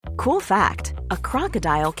Cool fact, a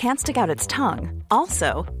crocodile can't stick out its tongue.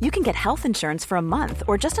 Also, you can get health insurance for a month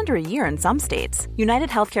or just under a year in some states. United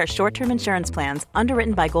Healthcare short-term insurance plans,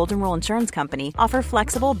 underwritten by Golden Rule Insurance Company, offer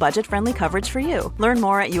flexible, budget-friendly coverage for you. Learn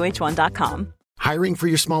more at uh1.com. Hiring for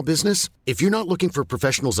your small business? If you're not looking for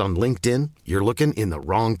professionals on LinkedIn, you're looking in the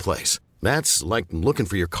wrong place. That's like looking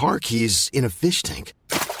for your car keys in a fish tank.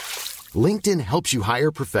 LinkedIn helps you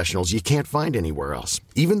hire professionals you can't find anywhere else,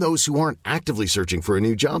 even those who aren't actively searching for a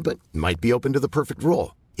new job but might be open to the perfect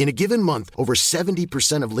role. In a given month, over 70%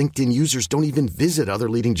 of LinkedIn users don't even visit other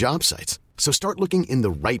leading job sites. So start looking in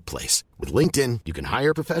the right place. With LinkedIn, you can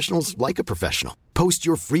hire professionals like a professional. Post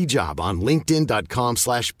your free job on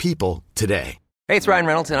linkedin.com/people today. Hey, it's Ryan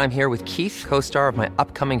Reynolds, and I'm here with Keith, co-star of my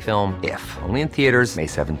upcoming film, If, only in theaters May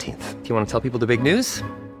 17th. Do you want to tell people the big news?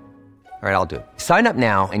 All right, I'll do it. Sign up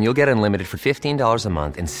now and you'll get unlimited for $15 a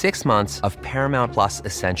month and 6 months of Paramount Plus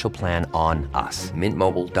Essential Plan on us.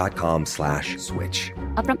 MintMobile.com/switch.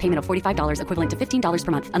 Upfront payment of $45 equivalent to $15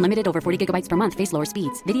 per month. Unlimited over 40 gigabytes per month. Face lower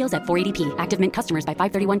speeds. Videos at 480p. Active Mint customers by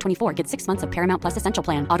 531.24 get 6 months of Paramount Plus Essential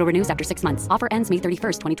Plan. Auto renews after 6 months. Offer ends May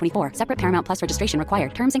 31st, 2024. Separate Paramount Plus registration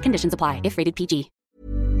required. Terms and conditions apply if rated PG.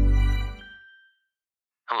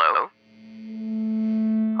 Hello?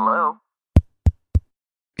 Hello?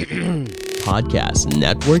 Podcast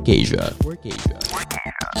Network Asia.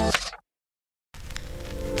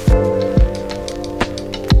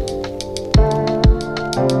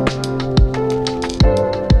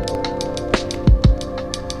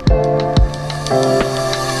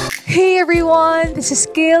 Hey everyone, this is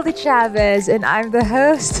Gail De Chavez and I'm the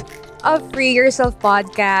host of Free Yourself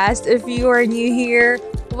Podcast. If you are new here,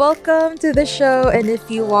 welcome to the show, and if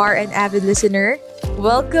you are an avid listener,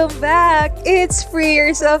 welcome back! It's Free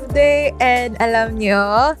Yourself Day, and alam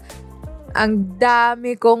nyo, ang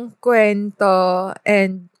dami kong kwento,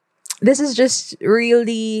 and this is just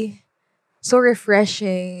really so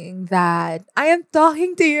refreshing that I am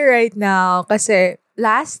talking to you right now kasi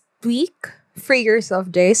last week, Free Yourself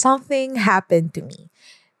Day, something happened to me.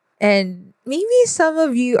 And maybe some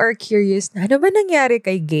of you are curious na ano ba nangyari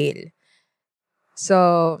kay Gail?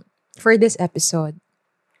 So, for this episode,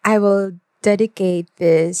 I will dedicate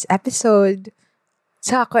this episode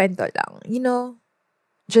sa kwento lang. You know,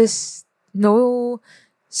 just no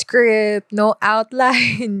script, no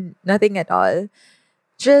outline, nothing at all.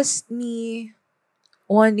 Just me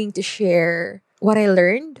wanting to share what I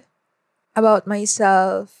learned about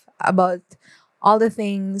myself, about all the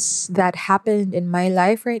things that happened in my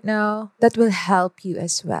life right now that will help you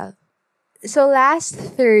as well. So last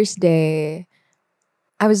Thursday,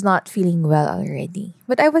 I was not feeling well already,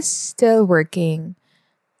 but I was still working.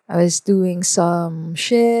 I was doing some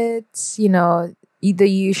shits, you know, the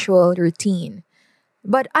usual routine.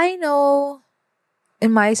 But I know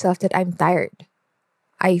in myself that I'm tired.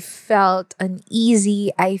 I felt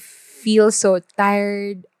uneasy. I feel so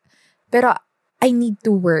tired. Pero I need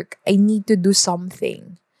to work. I need to do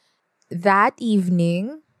something. That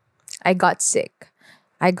evening, I got sick.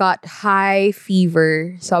 I got high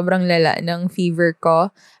fever. Sobrang lala ng fever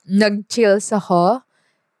ko. Nag-chills ako.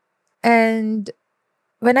 And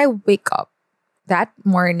when I wake up that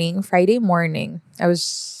morning, Friday morning, I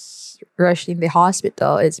was rushed in the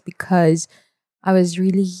hospital. It's because I was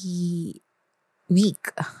really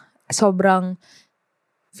weak. Sobrang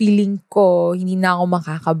feeling ko, hindi na ako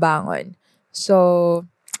makakabangon. So,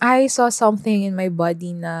 I saw something in my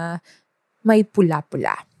body na may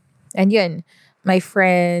pula-pula. And yun, my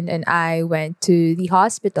friend and I went to the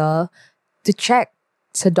hospital to check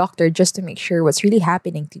sa doctor just to make sure what's really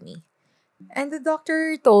happening to me. And the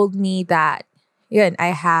doctor told me that, yun,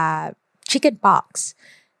 I have chicken pox.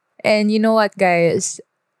 And you know what, guys?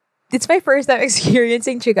 It's my first time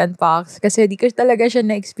experiencing chicken pox kasi di ko talaga siya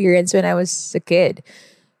na-experience when I was a kid.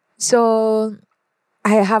 So,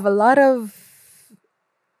 I have a lot of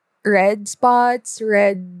red spots,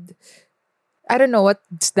 I don't know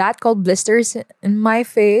what's that called, blisters in my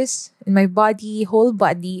face, in my body, whole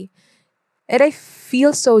body. And I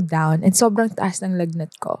feel so down and sobrang taas ng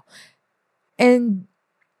lagnat ko. And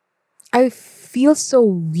I feel so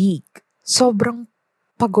weak. Sobrang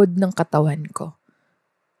pagod ng katawan ko.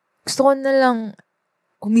 Gusto ko na lang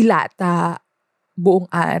humilata buong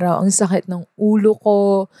araw. Ang sakit ng ulo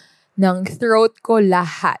ko, ng throat ko,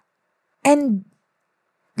 lahat. And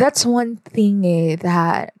that's one thing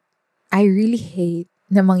that I really hate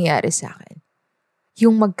na mangyari sa akin.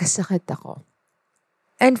 Yung magkasakit ako.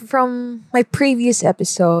 And from my previous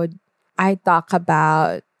episode, I talk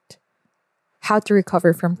about how to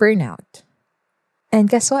recover from burnout.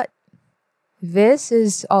 And guess what? This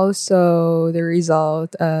is also the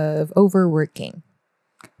result of overworking.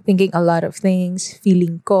 I thinking a lot of things,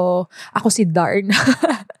 feeling ko, ako si Darn.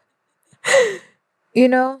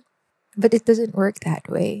 You know? But it doesn't work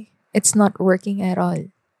that way. It's not working at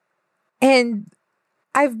all. And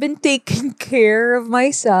I've been taking care of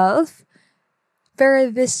myself.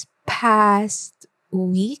 Pero this past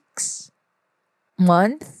weeks,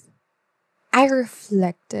 month, I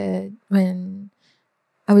reflected when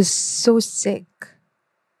I was so sick.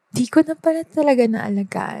 Di ko na pala talaga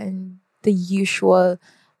naalagaan the usual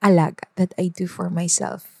alaga that I do for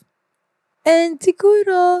myself. And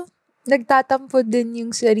siguro, nagtatampo din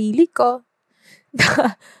yung sarili ko.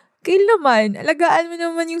 Kail naman, alagaan mo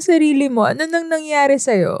naman yung sarili mo. Ano nang nangyari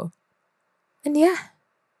sa'yo? And yeah,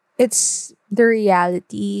 it's the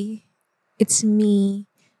reality. It's me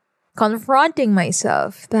confronting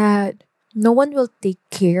myself that no one will take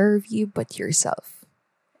care of you but yourself.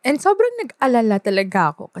 And sobrang nag-alala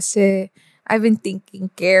talaga ako kasi I've been taking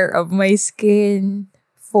care of my skin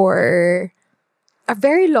for a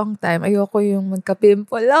very long time. Ayoko yung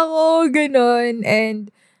magka-pimple ako, ganun. And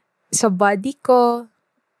sa body ko.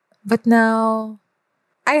 But now,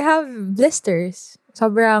 I have blisters.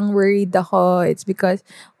 Sobrang worried ako. It's because,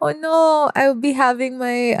 oh no, I'll be having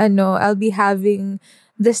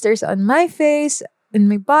blisters on my face, in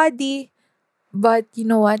my body. But you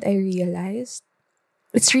know what I realized?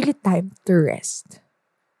 It's really time to rest.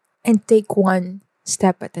 And take one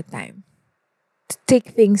step at a time. To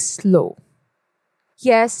take things slow.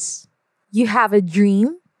 Yes, you have a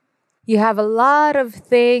dream. You have a lot of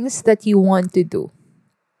things that you want to do.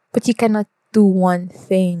 But you cannot do one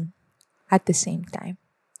thing at the same time.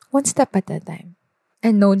 One step at a time.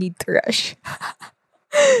 And no need to rush.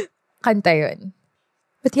 Kanta yun.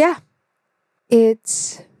 But yeah,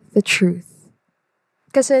 it's the truth.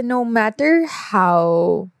 Kasi no matter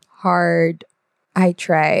how hard I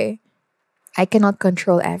try, I cannot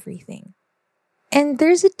control everything. And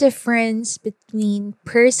there's a difference between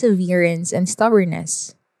perseverance and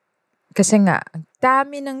stubbornness. Kasi nga, ang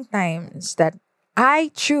dami ng times that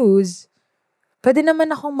I choose, pwede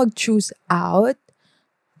naman akong mag-choose out,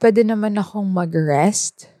 pwede naman akong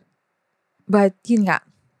mag-rest. But yun nga,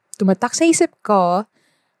 tumatak sa isip ko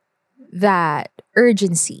that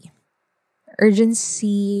urgency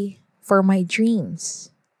for my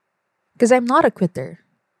dreams. Because I'm not a quitter.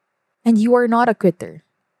 And you are not a quitter.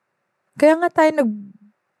 Kaya nga tayo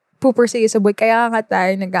nagpupursige sa buhay. Kaya nga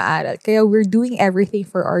tayo nag-aaral. Kaya we're doing everything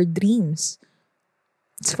for our dreams.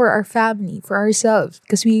 It's for our family, for ourselves.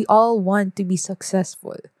 Because we all want to be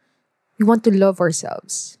successful. We want to love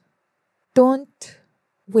ourselves. Don't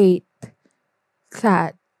wait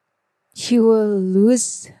that you will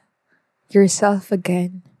lose yourself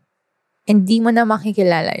again. And di mo na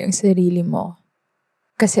makikilala yung sarili mo.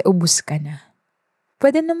 Kasi ubus ka na.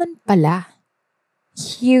 Pwede naman pala.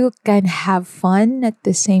 You can have fun at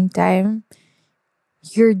the same time.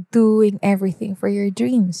 You're doing everything for your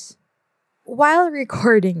dreams. While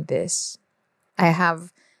recording this, I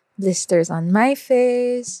have blisters on my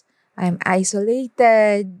face. I'm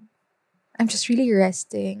isolated. I'm just really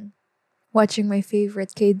resting. Watching my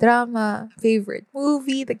favorite K-drama, favorite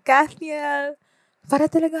movie, The Kathniel. Para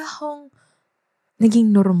talaga akong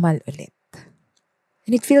naging normal ulit.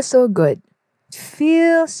 And it feels so good. It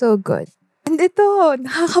feels so good. And ito,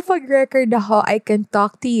 nakakapag-record ako. I can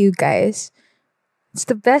talk to you guys. It's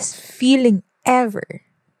the best feeling ever.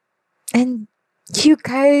 And you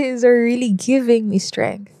guys are really giving me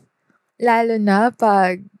strength. Lalo na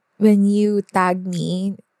pag when you tag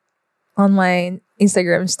me on my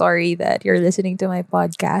Instagram story that you're listening to my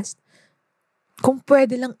podcast. Kung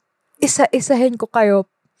pwede lang, isa-isahin ko kayo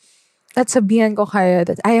at sabihan ko kayo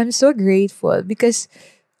that I am so grateful because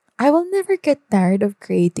I will never get tired of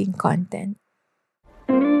creating content.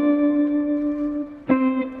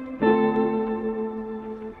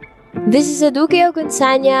 This is Aduke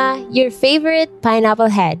Ogunsanya, your favorite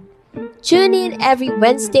Pineapple Head. Tune in every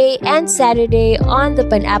Wednesday and Saturday on the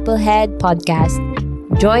Pineapple Head podcast.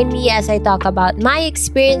 Join me as I talk about my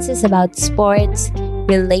experiences about sports,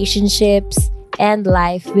 relationships, and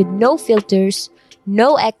life with no filters,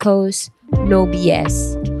 no echoes, no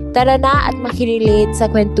BS. Tara na at makirelate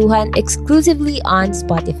sa kwentuhan exclusively on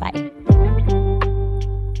Spotify.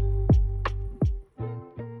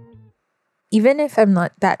 Even if I'm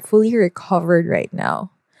not that fully recovered right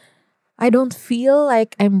now, I don't feel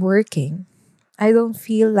like I'm working. I don't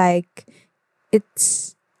feel like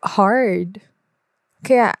it's hard.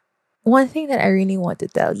 Kaya, one thing that I really want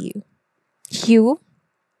to tell you,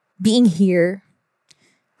 being here,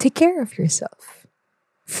 take care of yourself.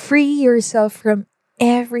 Free yourself from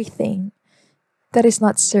everything that is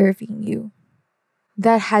not serving you,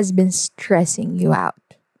 that has been stressing you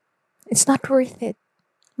out. It's not worth it.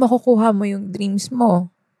 makukuha mo yung dreams mo.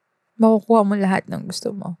 Makukuha mo lahat ng gusto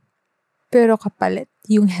mo. Pero kapalit,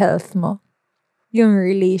 yung health mo, yung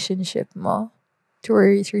relationship mo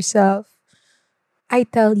towards yourself, I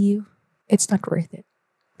tell you, it's not worth it.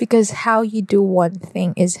 Because how you do one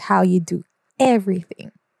thing is how you do everything.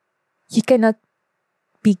 You cannot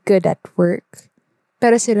be good at work,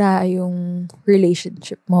 pero sira yung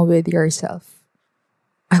relationship mo with yourself.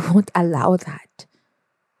 I won't allow that.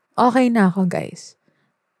 Okay na ako, guys.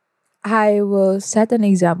 I will set an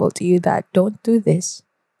example to you that don't do this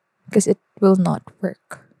because it will not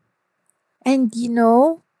work. And you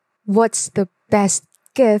know what's the best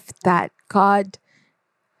gift that God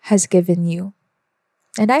has given you?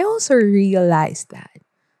 And I also realized that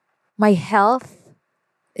my health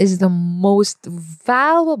is the most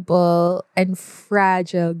valuable and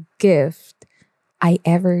fragile gift I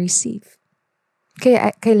ever received.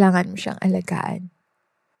 Kaya kailangan mo siyang alagaan.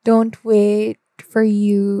 Don't wait for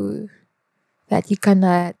you that you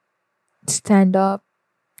cannot stand up,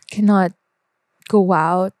 cannot go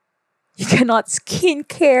out, you cannot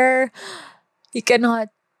skincare, you cannot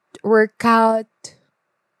work out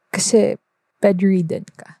kasi bedridden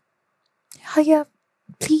ka. Kaya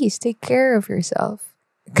please take care of yourself.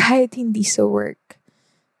 Kahit hindi sa work.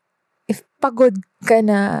 If pagod ka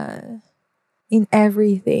na in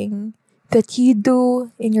everything that you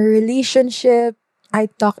do in your relationship, I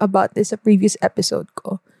talked about this sa previous episode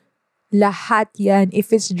ko. Lahat yan,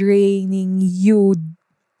 if it's draining you,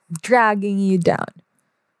 dragging you down,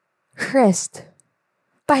 rest.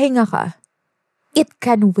 Pahinga ka. It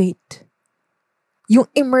can wait. Yung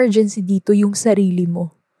emergency dito, yung sarili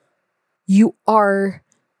mo. You are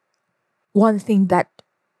one thing that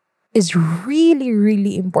is really,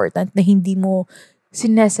 really important na hindi mo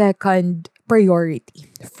sinesecond priority.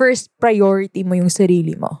 First priority mo yung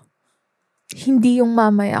sarili mo. Hindi yung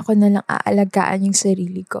mamaya ako na lang aalagaan yung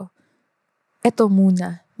sarili ko. Ito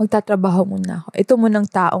muna. Magtatrabaho muna ako. Ito munang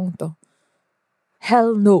taong to.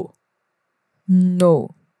 Hell no.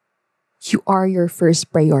 No. You are your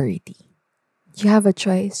first priority. You have a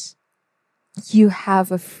choice. You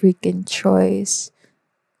have a freaking choice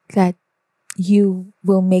that you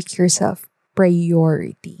will make yourself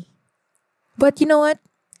priority. But you know what?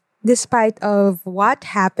 Despite of what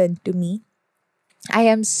happened to me, I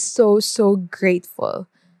am so grateful.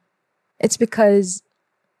 It's because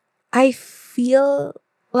I feel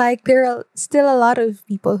like there are still a lot of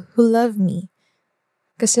people who love me.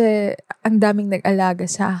 Kasi ang daming nag-alaga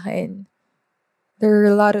sa akin. There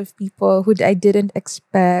are a lot of people who I didn't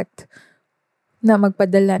expect na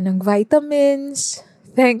magpadala ng vitamins.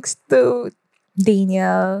 Thanks to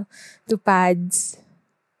Daniel, to Pads,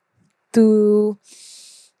 to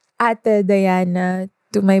Ate Diana,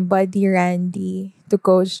 to my buddy Randy, to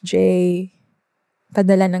Coach Jay.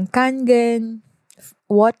 Padala ng kangen,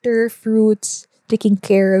 water, fruits, taking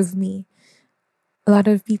care of me. A lot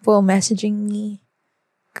of people messaging me.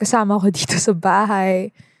 Kasama ko dito sa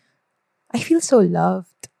bahay. I feel so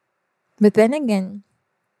loved. But then again,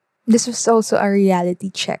 this was also a reality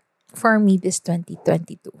check for me this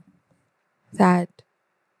 2022. That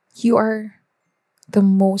you are the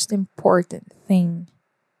most important thing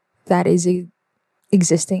that is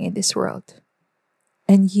existing in this world.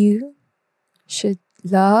 And you should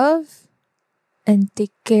love and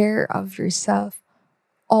take care of yourself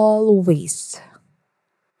always.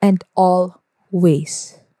 And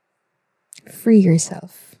always. Free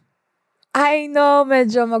yourself. I know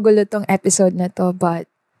medyo magulo tong episode na to, but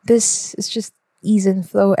this is just ease and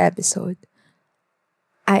flow episode.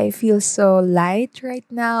 I feel so light right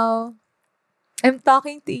now. I'm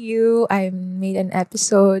talking to you. I made an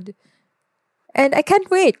episode. And I can't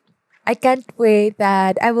wait. I can't wait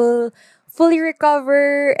that I will fully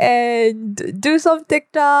recover and do some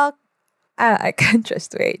TikTok. I can't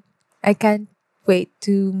just wait. I can't wait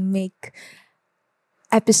to make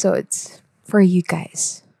episodes for you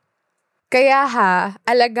guys. Kaya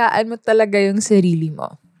alagaan mo talaga yung sarili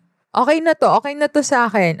mo. Okay na to sa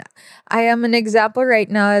akin. I am an example right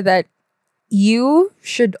now that you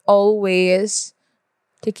should always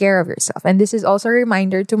take care of yourself. And this is also a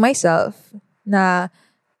reminder to myself na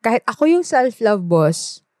kahit ako yung self-love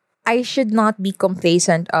boss, I should not be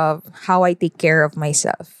complacent of how I take care of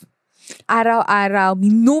myself. Araw-araw,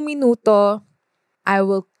 minu-minuto, I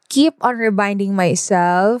will keep on reminding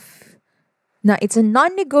myself na it's a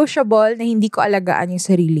non-negotiable na hindi ko alagaan yung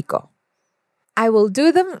sarili ko. I will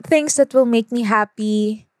do the things that will make me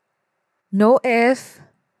happy. No if,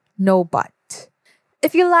 no but.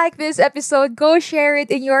 If you like this episode, go share it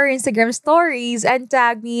in your Instagram stories and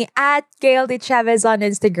tag me at Gail De Chavez on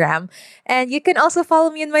Instagram. And you can also follow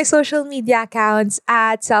me on my social media accounts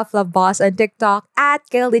at SelfLoveBoss on TikTok, at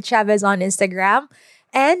Gail De Chavez on Instagram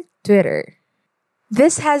and Twitter.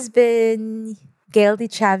 This has been Gail De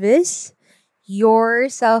Chavez, your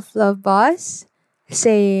self-love boss,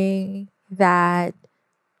 saying that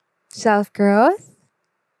self-growth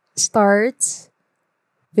starts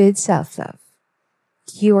with self-love.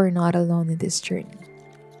 You are not alone in this journey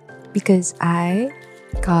because I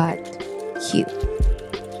got you.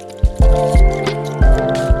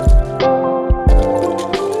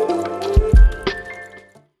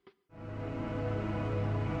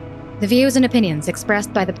 The views and opinions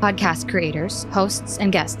expressed by the podcast creators, hosts,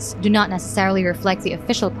 and guests do not necessarily reflect the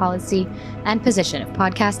official policy and position of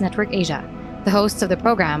Podcast Network Asia, the hosts of the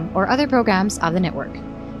program, or other programs of the network.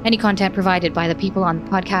 Any content provided by the people on the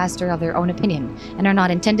podcast are of their own opinion and are not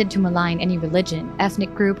intended to malign any religion,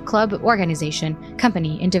 ethnic group, club, organization,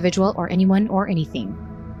 company, individual, or anyone or anything.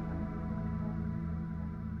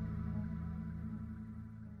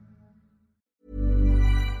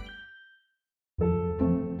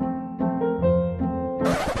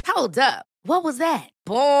 Hold up. What was that?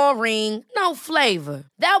 Boring. No flavor.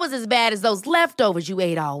 That was as bad as those leftovers you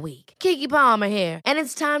ate all week. Keke Palmer here, and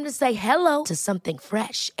it's time to say hello to something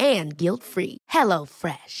fresh and guilt-free. Hello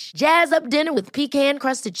Fresh. Jazz up dinner with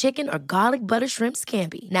pecan-crusted chicken or garlic butter shrimp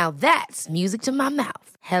scampi. Now that's music to my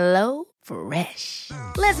mouth. Hello Fresh.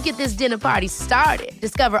 Let's get this dinner party started.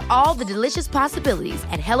 Discover all the delicious possibilities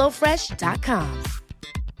at hellofresh.com.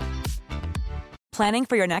 Planning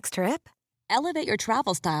for your next trip? Elevate your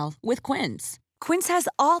travel style with Quince. Quince has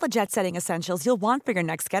all the jet-setting essentials you'll want for your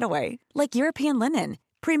next getaway, like European linen,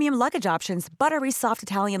 premium luggage options, buttery soft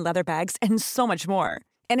Italian leather bags, and so much more.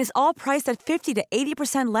 And is all priced at 50 to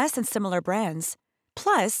 80% less than similar brands.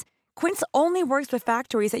 Plus, Quince only works with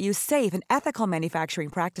factories that use safe and ethical manufacturing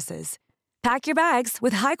practices. Pack your bags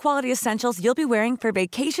with high-quality essentials you'll be wearing for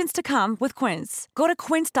vacations to come with Quince. Go to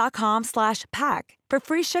quince.com/pack for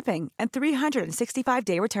free shipping and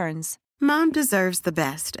 365-day returns. Mom deserves the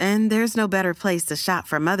best, and there's no better place to shop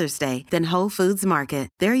for Mother's Day than Whole Foods Market.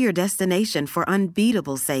 They're your destination for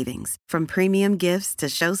unbeatable savings, from premium gifts to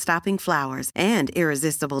show-stopping flowers and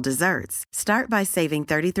irresistible desserts. Start by saving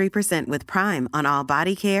 33% with Prime on all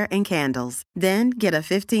body care and candles. Then get a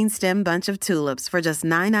 15-stem bunch of tulips for just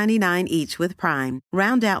 $9.99 each with Prime.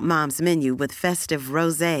 Round out Mom's menu with festive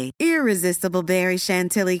rosé, irresistible berry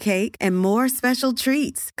chantilly cake, and more special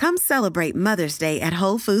treats. Come celebrate Mother's Day at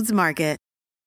Whole Foods Market.